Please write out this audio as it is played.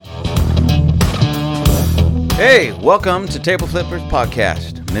Hey, welcome to Table Flippers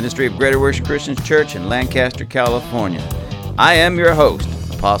Podcast, ministry of Greater Worship Christian Church in Lancaster, California. I am your host,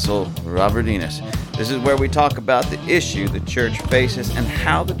 Apostle Robert Enos. This is where we talk about the issue the church faces and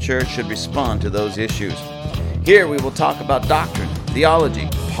how the church should respond to those issues. Here we will talk about doctrine, theology,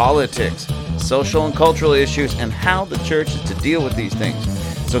 politics, social and cultural issues, and how the church is to deal with these things.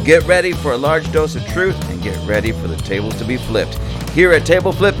 So get ready for a large dose of truth and get ready for the tables to be flipped. Here at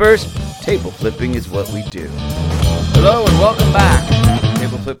Table Flippers, table flipping is what we do. Hello and welcome back to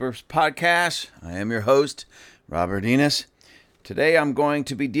Table Flippers Podcast. I am your host, Robert Enos. Today I'm going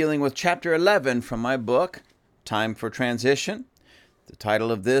to be dealing with chapter 11 from my book, Time for Transition. The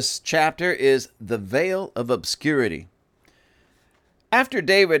title of this chapter is The Veil of Obscurity. After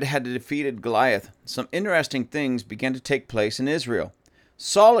David had defeated Goliath, some interesting things began to take place in Israel.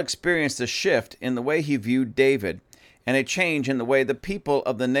 Saul experienced a shift in the way he viewed David, and a change in the way the people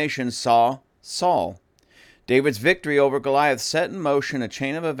of the nation saw Saul. David's victory over Goliath set in motion a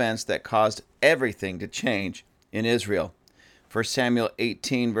chain of events that caused everything to change in Israel. 1 Samuel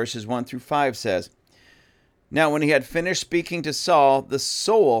 18 verses 1 through 5 says, "Now when he had finished speaking to Saul, the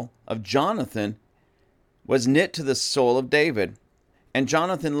soul of Jonathan was knit to the soul of David, and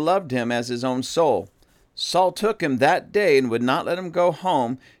Jonathan loved him as his own soul. Saul took him that day and would not let him go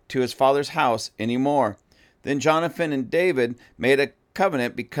home to his father's house any more. Then Jonathan and David made a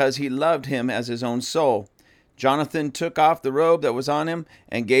covenant because he loved him as his own soul. Jonathan took off the robe that was on him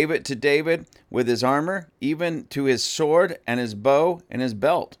and gave it to David with his armor, even to his sword and his bow and his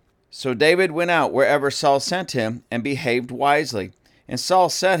belt. So David went out wherever Saul sent him and behaved wisely. And Saul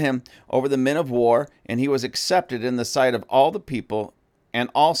set him over the men of war, and he was accepted in the sight of all the people and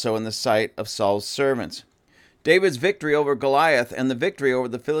also in the sight of Saul's servants." David's victory over Goliath and the victory over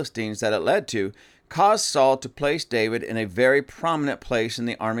the Philistines that it led to caused Saul to place David in a very prominent place in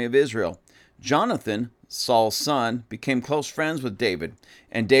the army of Israel. Jonathan, Saul's son, became close friends with David,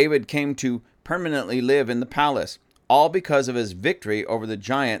 and David came to permanently live in the palace, all because of his victory over the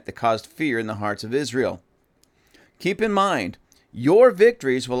giant that caused fear in the hearts of Israel. Keep in mind, your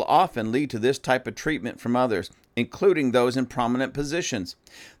victories will often lead to this type of treatment from others, including those in prominent positions.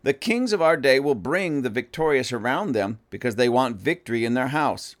 The kings of our day will bring the victorious around them because they want victory in their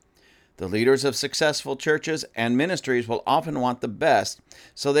house. The leaders of successful churches and ministries will often want the best,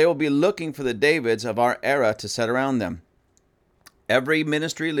 so they will be looking for the Davids of our era to set around them. Every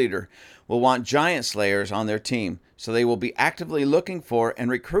ministry leader will want giant slayers on their team, so they will be actively looking for and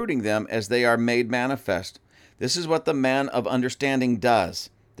recruiting them as they are made manifest. This is what the man of understanding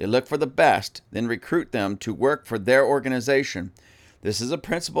does. They look for the best, then recruit them to work for their organization. This is a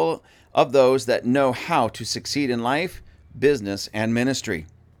principle of those that know how to succeed in life, business, and ministry.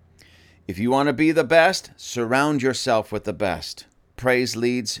 If you want to be the best, surround yourself with the best. Praise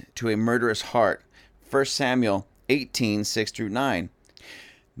leads to a murderous heart. 1 Samuel 18, 6 through 9.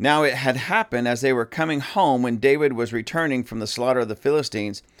 Now it had happened as they were coming home when David was returning from the slaughter of the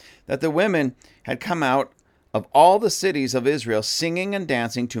Philistines, that the women had come out of all the cities of Israel, singing and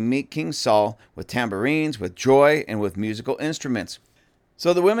dancing to meet King Saul with tambourines, with joy, and with musical instruments.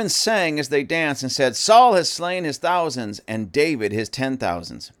 So the women sang as they danced and said, "Saul has slain his thousands, and David his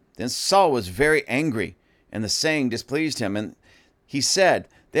 10,000s. Then Saul was very angry, and the saying displeased him. And he said,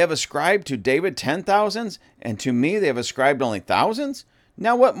 "They have ascribed to David 10,000s, and to me they have ascribed only thousands?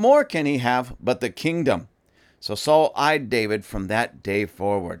 Now what more can he have but the kingdom?" So Saul eyed David from that day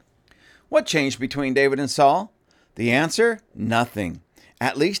forward. What changed between David and Saul? The answer? Nothing.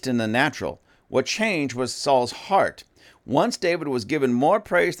 At least in the natural. What changed was Saul's heart. Once David was given more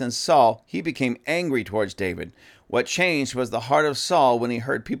praise than Saul, he became angry towards David. What changed was the heart of Saul when he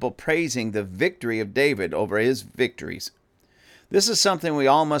heard people praising the victory of David over his victories. This is something we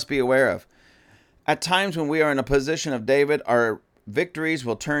all must be aware of. At times when we are in a position of David, our victories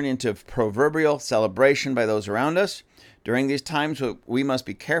will turn into proverbial celebration by those around us. During these times, we must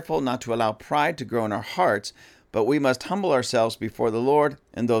be careful not to allow pride to grow in our hearts, but we must humble ourselves before the Lord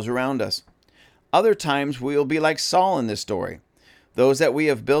and those around us. Other times, we will be like Saul in this story. Those that we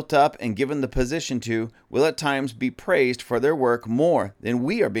have built up and given the position to will at times be praised for their work more than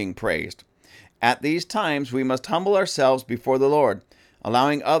we are being praised. At these times, we must humble ourselves before the Lord,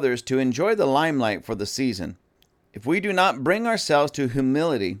 allowing others to enjoy the limelight for the season. If we do not bring ourselves to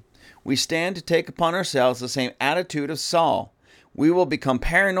humility, we stand to take upon ourselves the same attitude of Saul. We will become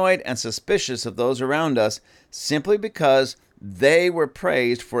paranoid and suspicious of those around us simply because they were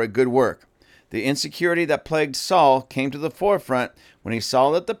praised for a good work. The insecurity that plagued Saul came to the forefront when he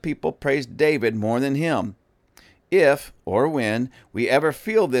saw that the people praised David more than him. If, or when, we ever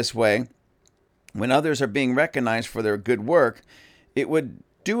feel this way, when others are being recognized for their good work, it would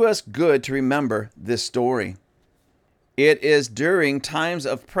do us good to remember this story. It is during times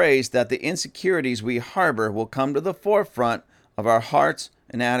of praise that the insecurities we harbor will come to the forefront of our hearts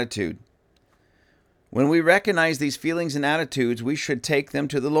and attitude. When we recognize these feelings and attitudes, we should take them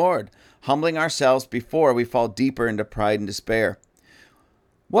to the Lord, humbling ourselves before we fall deeper into pride and despair.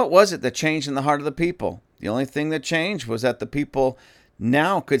 What was it that changed in the heart of the people? The only thing that changed was that the people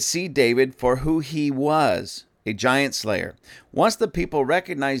now could see David for who he was, a giant slayer. Once the people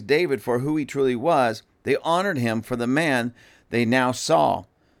recognized David for who he truly was, they honored him for the man they now saw.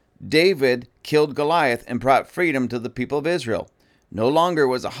 David killed Goliath and brought freedom to the people of Israel. No longer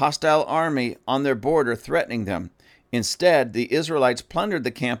was a hostile army on their border threatening them. Instead, the Israelites plundered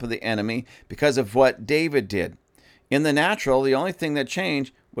the camp of the enemy because of what David did. In the natural, the only thing that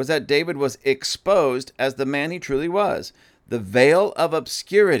changed was that David was exposed as the man he truly was. The veil of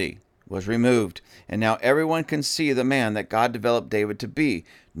obscurity was removed, and now everyone can see the man that God developed David to be,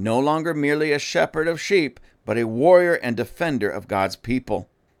 no longer merely a shepherd of sheep, but a warrior and defender of God's people.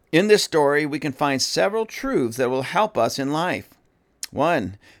 In this story, we can find several truths that will help us in life.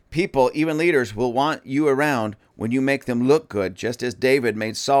 1. People, even leaders, will want you around when you make them look good, just as David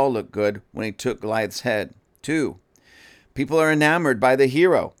made Saul look good when he took Goliath's head. 2. People are enamored by the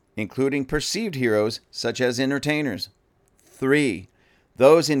hero, including perceived heroes such as entertainers. 3.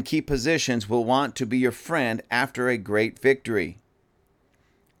 Those in key positions will want to be your friend after a great victory.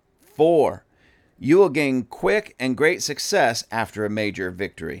 4. You will gain quick and great success after a major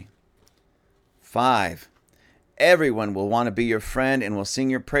victory. 5. Everyone will want to be your friend and will sing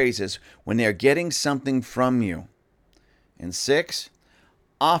your praises when they are getting something from you. And 6.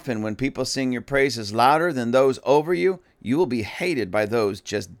 Often when people sing your praises louder than those over you, you will be hated by those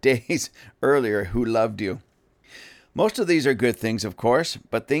just days earlier who loved you. Most of these are good things, of course,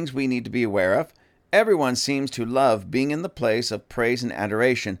 but things we need to be aware of. Everyone seems to love being in the place of praise and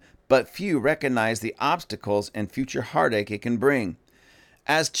adoration, but few recognize the obstacles and future heartache it can bring.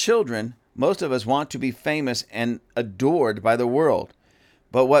 As children, most of us want to be famous and adored by the world.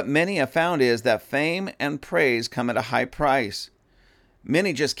 But what many have found is that fame and praise come at a high price.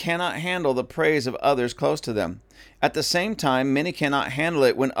 Many just cannot handle the praise of others close to them. At the same time, many cannot handle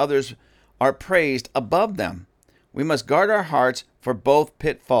it when others are praised above them. We must guard our hearts for both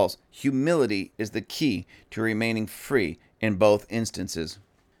pitfalls. Humility is the key to remaining free in both instances.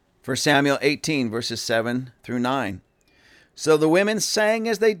 1 Samuel 18, verses 7 through 9. So the women sang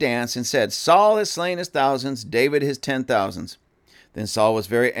as they danced and said, Saul has slain his thousands, David his 10,000s. Then Saul was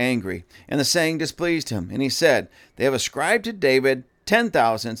very angry, and the saying displeased him. And he said, They have ascribed to David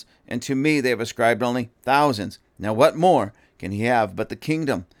 10,000s, and to me they have ascribed only thousands. Now what more can he have but the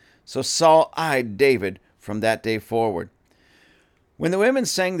kingdom? So Saul eyed David from that day forward. When the women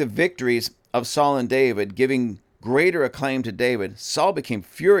sang the victories of Saul and David, giving greater acclaim to David, Saul became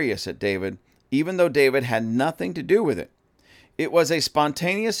furious at David, even though David had nothing to do with it. It was a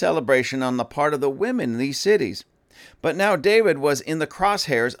spontaneous celebration on the part of the women in these cities. But now David was in the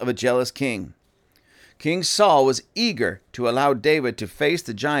crosshairs of a jealous king. King Saul was eager to allow David to face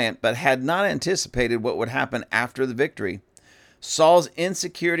the giant, but had not anticipated what would happen after the victory. Saul's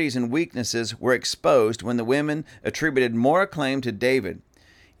insecurities and weaknesses were exposed when the women attributed more acclaim to David.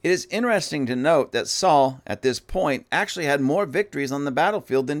 It is interesting to note that Saul, at this point, actually had more victories on the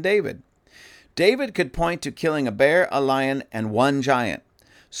battlefield than David. David could point to killing a bear, a lion, and one giant.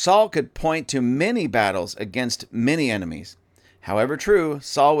 Saul could point to many battles against many enemies. However true,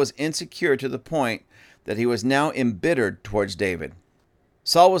 Saul was insecure to the point that he was now embittered towards David.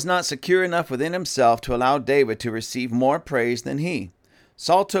 Saul was not secure enough within himself to allow David to receive more praise than he.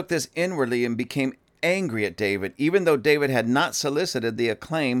 Saul took this inwardly and became angry at David, even though David had not solicited the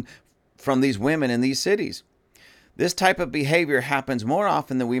acclaim from these women in these cities. This type of behavior happens more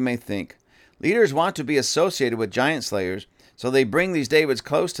often than we may think. Leaders want to be associated with giant slayers, so they bring these Davids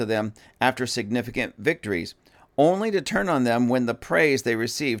close to them after significant victories, only to turn on them when the praise they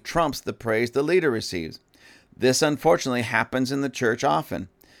receive trumps the praise the leader receives. This unfortunately happens in the church often.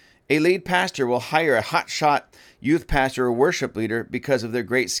 A lead pastor will hire a hotshot youth pastor or worship leader because of their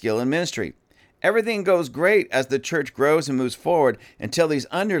great skill in ministry. Everything goes great as the church grows and moves forward until these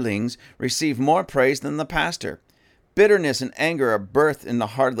underlings receive more praise than the pastor. Bitterness and anger are birthed in the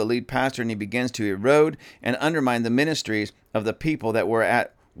heart of the lead pastor, and he begins to erode and undermine the ministries of the people that were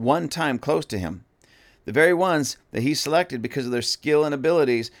at one time close to him. The very ones that he selected because of their skill and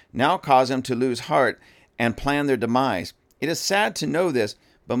abilities now cause him to lose heart and plan their demise. It is sad to know this,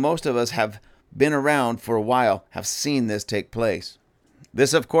 but most of us have been around for a while, have seen this take place.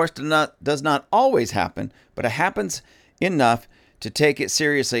 This, of course, does not always happen, but it happens enough to take it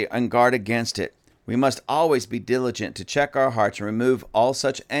seriously and guard against it. We must always be diligent to check our hearts and remove all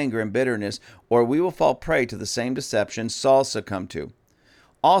such anger and bitterness, or we will fall prey to the same deception Saul succumbed to.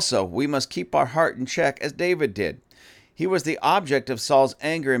 Also, we must keep our heart in check as David did. He was the object of Saul's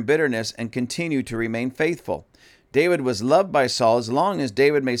anger and bitterness and continued to remain faithful. David was loved by Saul as long as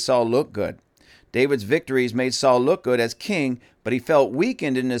David made Saul look good. David's victories made Saul look good as king, but he felt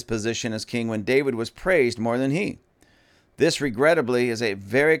weakened in his position as king when David was praised more than he. This, regrettably, is a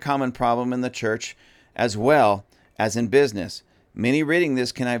very common problem in the church as well as in business. Many reading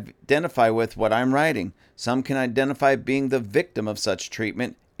this can identify with what I'm writing. Some can identify being the victim of such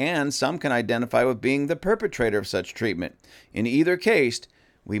treatment, and some can identify with being the perpetrator of such treatment. In either case,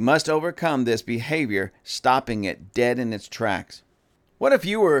 we must overcome this behavior, stopping it dead in its tracks. What if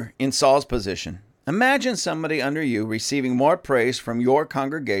you were in Saul's position? Imagine somebody under you receiving more praise from your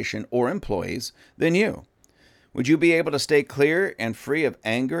congregation or employees than you. Would you be able to stay clear and free of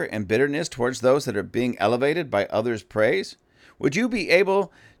anger and bitterness towards those that are being elevated by others' praise? Would you be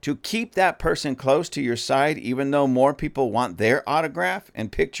able to keep that person close to your side even though more people want their autograph and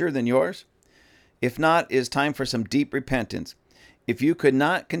picture than yours? If not, it is time for some deep repentance. If you could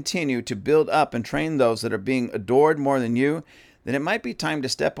not continue to build up and train those that are being adored more than you, then it might be time to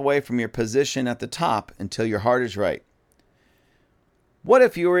step away from your position at the top until your heart is right. What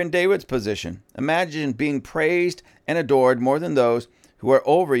if you were in David's position? Imagine being praised and adored more than those who are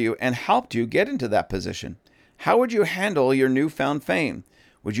over you and helped you get into that position. How would you handle your newfound fame?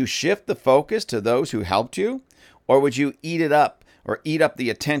 Would you shift the focus to those who helped you? Or would you eat it up or eat up the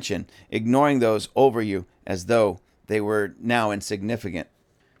attention, ignoring those over you as though they were now insignificant?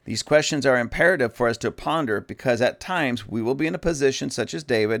 These questions are imperative for us to ponder because at times we will be in a position such as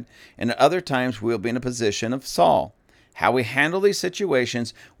David, and at other times we will be in a position of Saul. How we handle these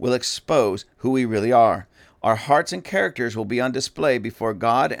situations will expose who we really are. Our hearts and characters will be on display before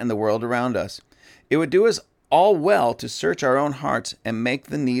God and the world around us. It would do us all well to search our own hearts and make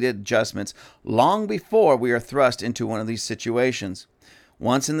the needed adjustments long before we are thrust into one of these situations.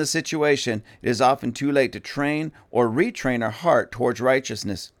 Once in the situation, it is often too late to train or retrain our heart towards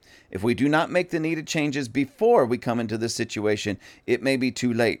righteousness. If we do not make the needed changes before we come into this situation, it may be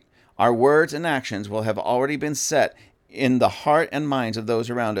too late. Our words and actions will have already been set in the heart and minds of those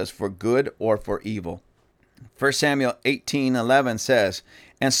around us for good or for evil. 1 Samuel 18:11 says,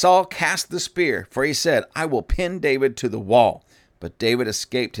 "And Saul cast the spear, for he said, I will pin David to the wall. But David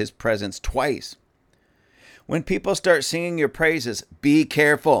escaped his presence twice." When people start singing your praises, be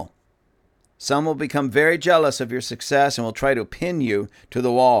careful. Some will become very jealous of your success and will try to pin you to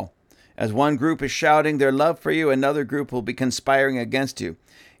the wall. As one group is shouting their love for you, another group will be conspiring against you.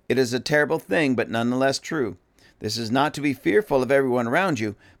 It is a terrible thing, but nonetheless true. This is not to be fearful of everyone around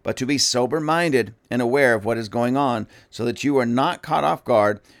you, but to be sober-minded and aware of what is going on, so that you are not caught off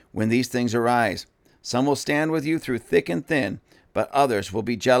guard when these things arise. Some will stand with you through thick and thin, but others will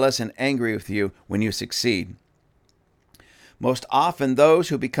be jealous and angry with you when you succeed. Most often, those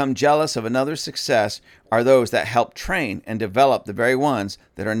who become jealous of another's success are those that help train and develop the very ones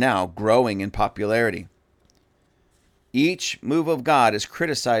that are now growing in popularity. Each move of God is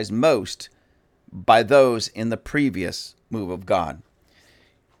criticized most by those in the previous move of God.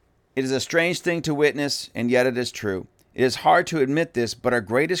 It is a strange thing to witness, and yet it is true. It is hard to admit this, but our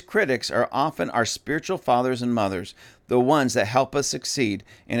greatest critics are often our spiritual fathers and mothers, the ones that help us succeed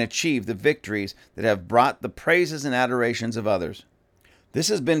and achieve the victories that have brought the praises and adorations of others. This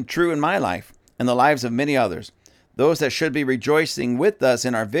has been true in my life and the lives of many others. Those that should be rejoicing with us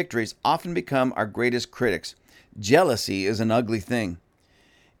in our victories often become our greatest critics. Jealousy is an ugly thing.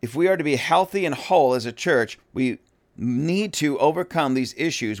 If we are to be healthy and whole as a church, we need to overcome these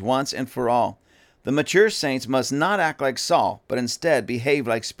issues once and for all. The mature saints must not act like Saul, but instead behave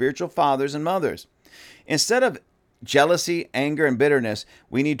like spiritual fathers and mothers. Instead of jealousy, anger, and bitterness,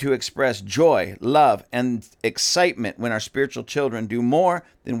 we need to express joy, love, and excitement when our spiritual children do more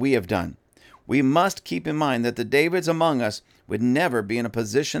than we have done. We must keep in mind that the Davids among us would never be in a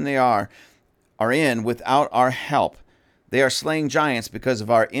position they are in without our help. They are slaying giants because of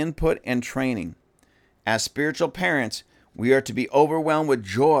our input and training. As spiritual parents, we are to be overwhelmed with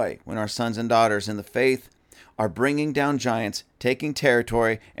joy when our sons and daughters in the faith are bringing down giants, taking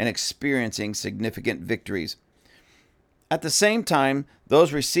territory, and experiencing significant victories. At the same time,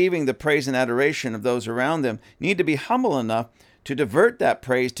 those receiving the praise and adoration of those around them need to be humble enough to divert that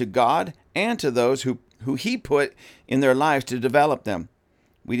praise to God and to those who He put in their lives to develop them.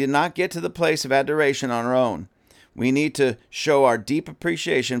 We did not get to the place of adoration on our own. We need to show our deep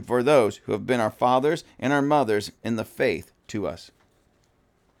appreciation for those who have been our fathers and our mothers in the faith to us.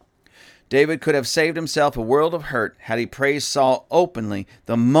 David could have saved himself a world of hurt had he praised Saul openly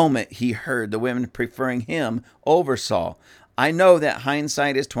the moment he heard the women preferring him over Saul. I know that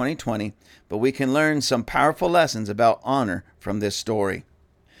hindsight is 20/20, but we can learn some powerful lessons about honor from this story.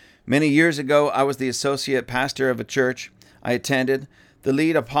 Many years ago, I was the associate pastor of a church I attended. The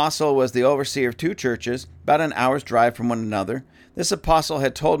lead apostle was the overseer of two churches, about an hour's drive from one another. This apostle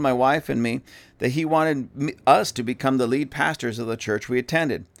had told my wife and me that he wanted us to become the lead pastors of the church we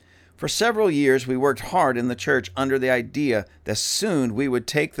attended. For several years, we worked hard in the church under the idea that soon we would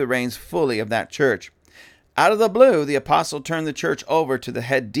take the reins fully of that church. Out of the blue, the apostle turned the church over to the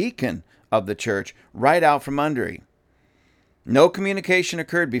head deacon of the church right out from under him. No communication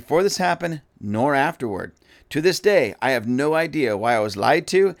occurred before this happened, nor afterward. To this day, I have no idea why I was lied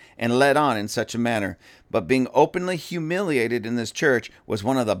to and led on in such a manner, but being openly humiliated in this church was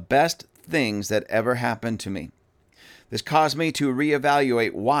one of the best things that ever happened to me. This caused me to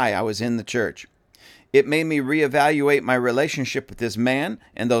reevaluate why I was in the church. It made me reevaluate my relationship with this man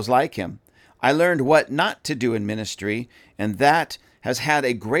and those like him. I learned what not to do in ministry, and that has had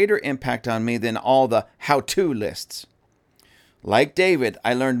a greater impact on me than all the how-to lists. Like David,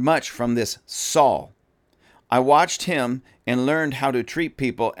 I learned much from this Saul. I watched him and learned how to treat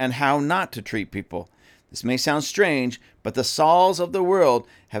people and how not to treat people. This may sound strange, but the Sauls of the world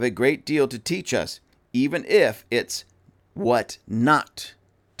have a great deal to teach us, even if it's what not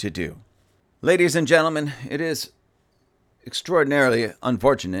to do. Ladies and gentlemen, it is extraordinarily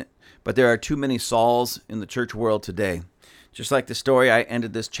unfortunate, but there are too many Sauls in the church world today. Just like the story I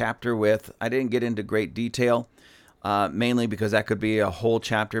ended this chapter with, I didn't get into great detail, mainly because that could be a whole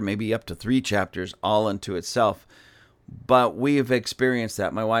chapter, maybe up to 3 chapters all unto itself. But we've experienced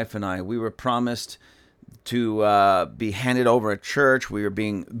that, my wife and I. We were promised to be handed over a church. We were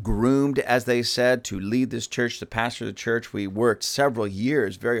being groomed, as they said, to lead this church, to pastor the church. We worked several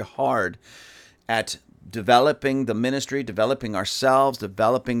years very hard at developing the ministry, developing ourselves,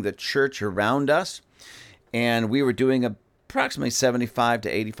 developing the church around us. And we were doing approximately 75 to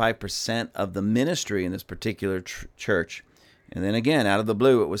 85% of the ministry in this particular church. And then again, out of the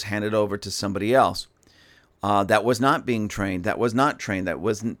blue, it was handed over to somebody else that was not being trained, that was not trained, that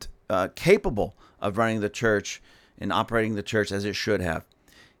wasn't capable of running the church and operating the church as it should have.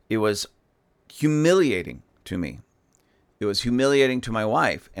 It was humiliating to me. It was humiliating to my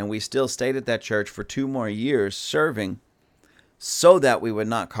wife, and we still stayed at that church for 2 more years serving so that we would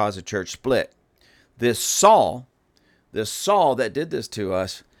not cause a church split. This Saul that did this to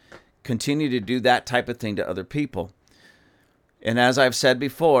us, continued to do that type of thing to other people. And as I've said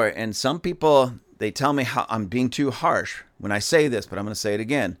before, and some people, they tell me how I'm being too harsh when I say this, but I'm going to say it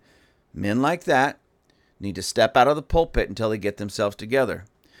again. Men like that need to step out of the pulpit until they get themselves together,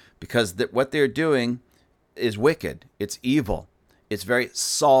 because what they're doing is wicked. It's evil. It's very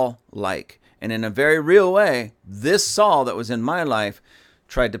Saul-like. And in a very real way, this Saul that was in my life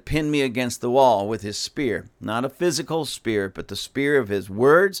tried to pin me against the wall with his spear. Not a physical spear, but the spear of his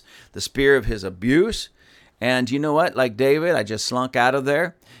words, the spear of his abuse. And you know what? Like David, I just slunk out of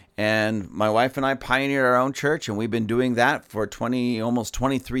there. And my wife and I pioneered our own church, and we've been doing that for almost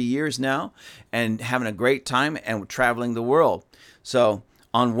 23 years now, and having a great time and traveling the world. So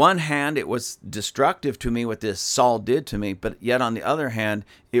on one hand, it was destructive to me what this Saul did to me, but yet on the other hand,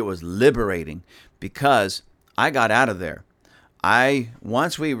 it was liberating because I got out of there.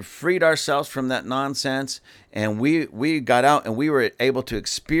 Once we freed ourselves from that nonsense, and we got out and we were able to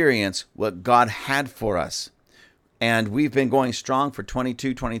experience what God had for us. And we've been going strong for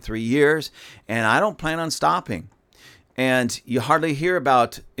 22, 23 years, and I don't plan on stopping. And you hardly hear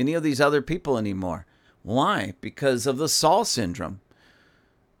about any of these other people anymore. Why? Because of the Saul syndrome.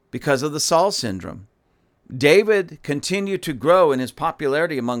 Because of the Saul syndrome. David continued to grow in his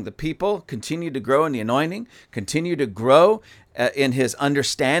popularity among the people, continued to grow in the anointing, continued to grow in his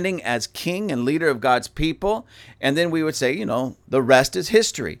understanding as king and leader of God's people. And then we would say, the rest is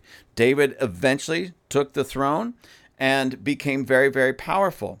history. David eventually took the throne and became very, very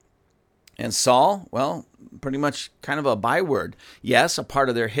powerful. And Saul, well, pretty much kind of a byword. Yes, a part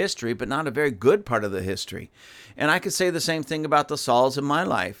of their history, but not a very good part of the history. And I could say the same thing about the Sauls in my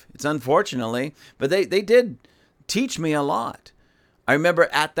life. It's unfortunately, but they did teach me a lot. I remember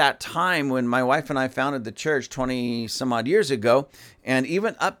at that time when my wife and I founded the church 20 some odd years ago, and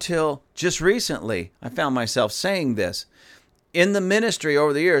even up till just recently, I found myself saying this. In the ministry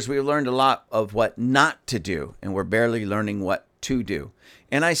over the years, we've learned a lot of what not to do, and we're barely learning what to do.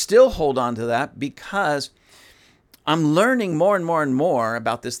 And I still hold on to that because I'm learning more and more and more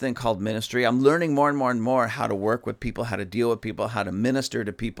about this thing called ministry. I'm learning more and more how to work with people, how to deal with people, how to minister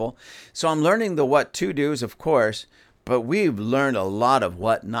to people. So I'm learning the what to do's, of course, but we've learned a lot of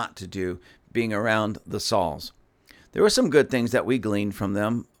what not to do being around the Sauls. There were some good things that we gleaned from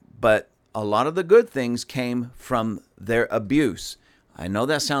them, but a lot of the good things came from their abuse. I know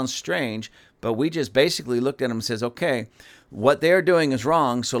that sounds strange, but we just basically looked at them and says, okay, what they're doing is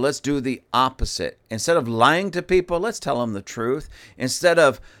wrong, so let's do the opposite. Instead of lying to people, let's tell them the truth. Instead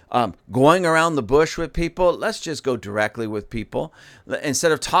of going around the bush with people, let's just go directly with people.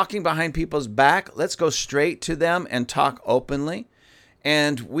 Instead of talking behind people's back, let's go straight to them and talk openly.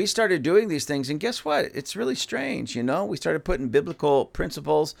 And we started doing these things, and guess what? It's really strange, We started putting biblical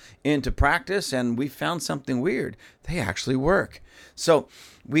principles into practice, and we found something weird. They actually work. So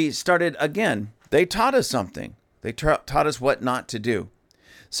we started, again, they taught us something. They taught us what not to do.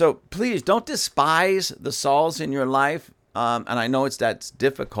 So please don't despise the Sauls in your life, and I know that's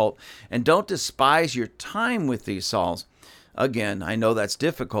difficult, and don't despise your time with these Sauls. Again, I know that's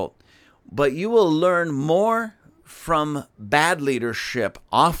difficult, but you will learn more from bad leadership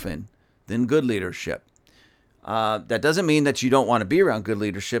often than good leadership. That doesn't mean that you don't want to be around good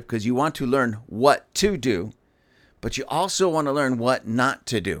leadership, because you want to learn what to do, but you also want to learn what not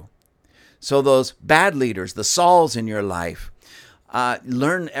to do. So those bad leaders, the Sauls in your life,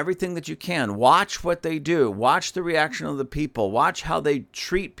 learn everything that you can. Watch what they do. Watch the reaction of the people. Watch how they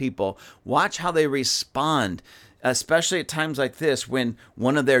treat people. Watch how they respond, especially at times like this when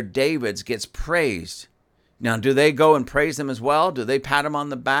one of their Davids gets praised. Now, do they go and praise them as well? Do they pat him on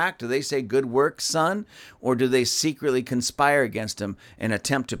the back? Do they say, good work, son? Or do they secretly conspire against him and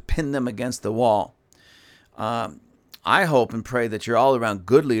attempt to pin them against the wall? I hope and pray that you're all around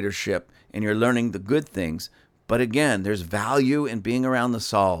good leadership and you're learning the good things. But again, there's value in being around the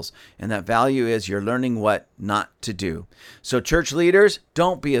Sauls, and that value is you're learning what not to do. So church leaders,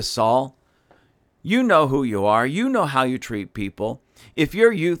 don't be a Saul. You know who you are. You know how you treat people. If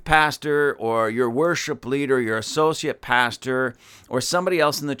your youth pastor or your worship leader, your associate pastor, or somebody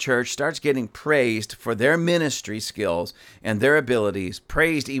else in the church starts getting praised for their ministry skills and their abilities,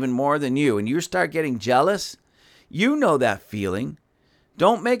 praised even more than you, and you start getting jealous, you know that feeling.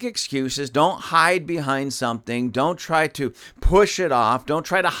 Don't make excuses. Don't hide behind something. Don't try to push it off. Don't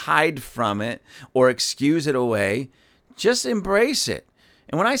try to hide from it or excuse it away. Just embrace it.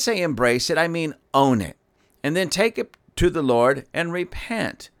 And when I say embrace it, I mean own it. And then take it to the Lord and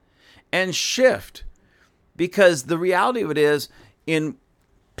repent and shift. Because the reality of it is, in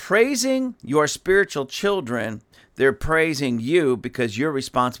praising your spiritual children, they're praising you because you're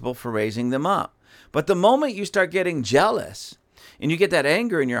responsible for raising them up. But the moment you start getting jealous and you get that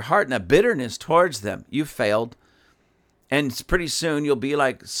anger in your heart and that bitterness towards them, you've failed. And pretty soon you'll be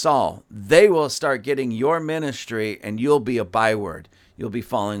like Saul. They will start getting your ministry and you'll be a byword. You'll be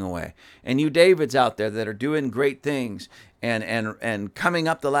falling away. And you Davids out there that are doing great things and coming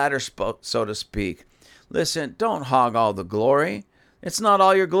up the ladder, so to speak, listen, don't hog all the glory. It's not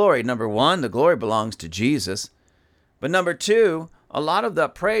all your glory. Number one, the glory belongs to Jesus. But number two, a lot of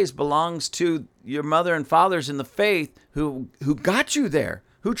that praise belongs to your mother and fathers in the faith who got you there,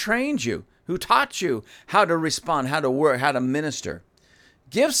 who trained you, who taught you how to respond, how to work, how to minister.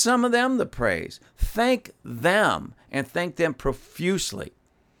 Give some of them the praise. Thank them and thank them profusely.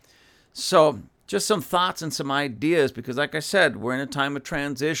 So just some thoughts and some ideas, because like I said, we're in a time of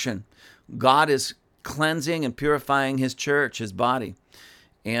transition. God is cleansing and purifying his church, his body.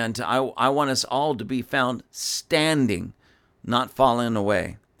 And I want us all to be found standing, not falling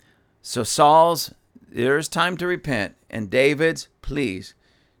away. So Saul's, there's time to repent. And David's, please,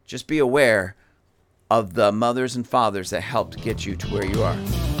 just be aware of the mothers and fathers that helped get you to where you are.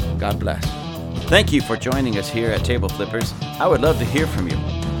 God bless. Thank you for joining us here at Table Flippers. I would love to hear from you.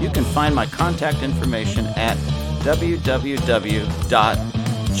 You can find my contact information at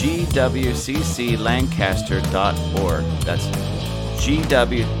www.gwcclancaster.org. That's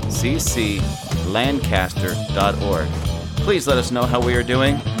gwcclancaster.org. Please let us know how we are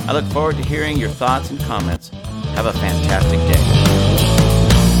doing. I look forward to hearing your thoughts and comments. Have a fantastic day.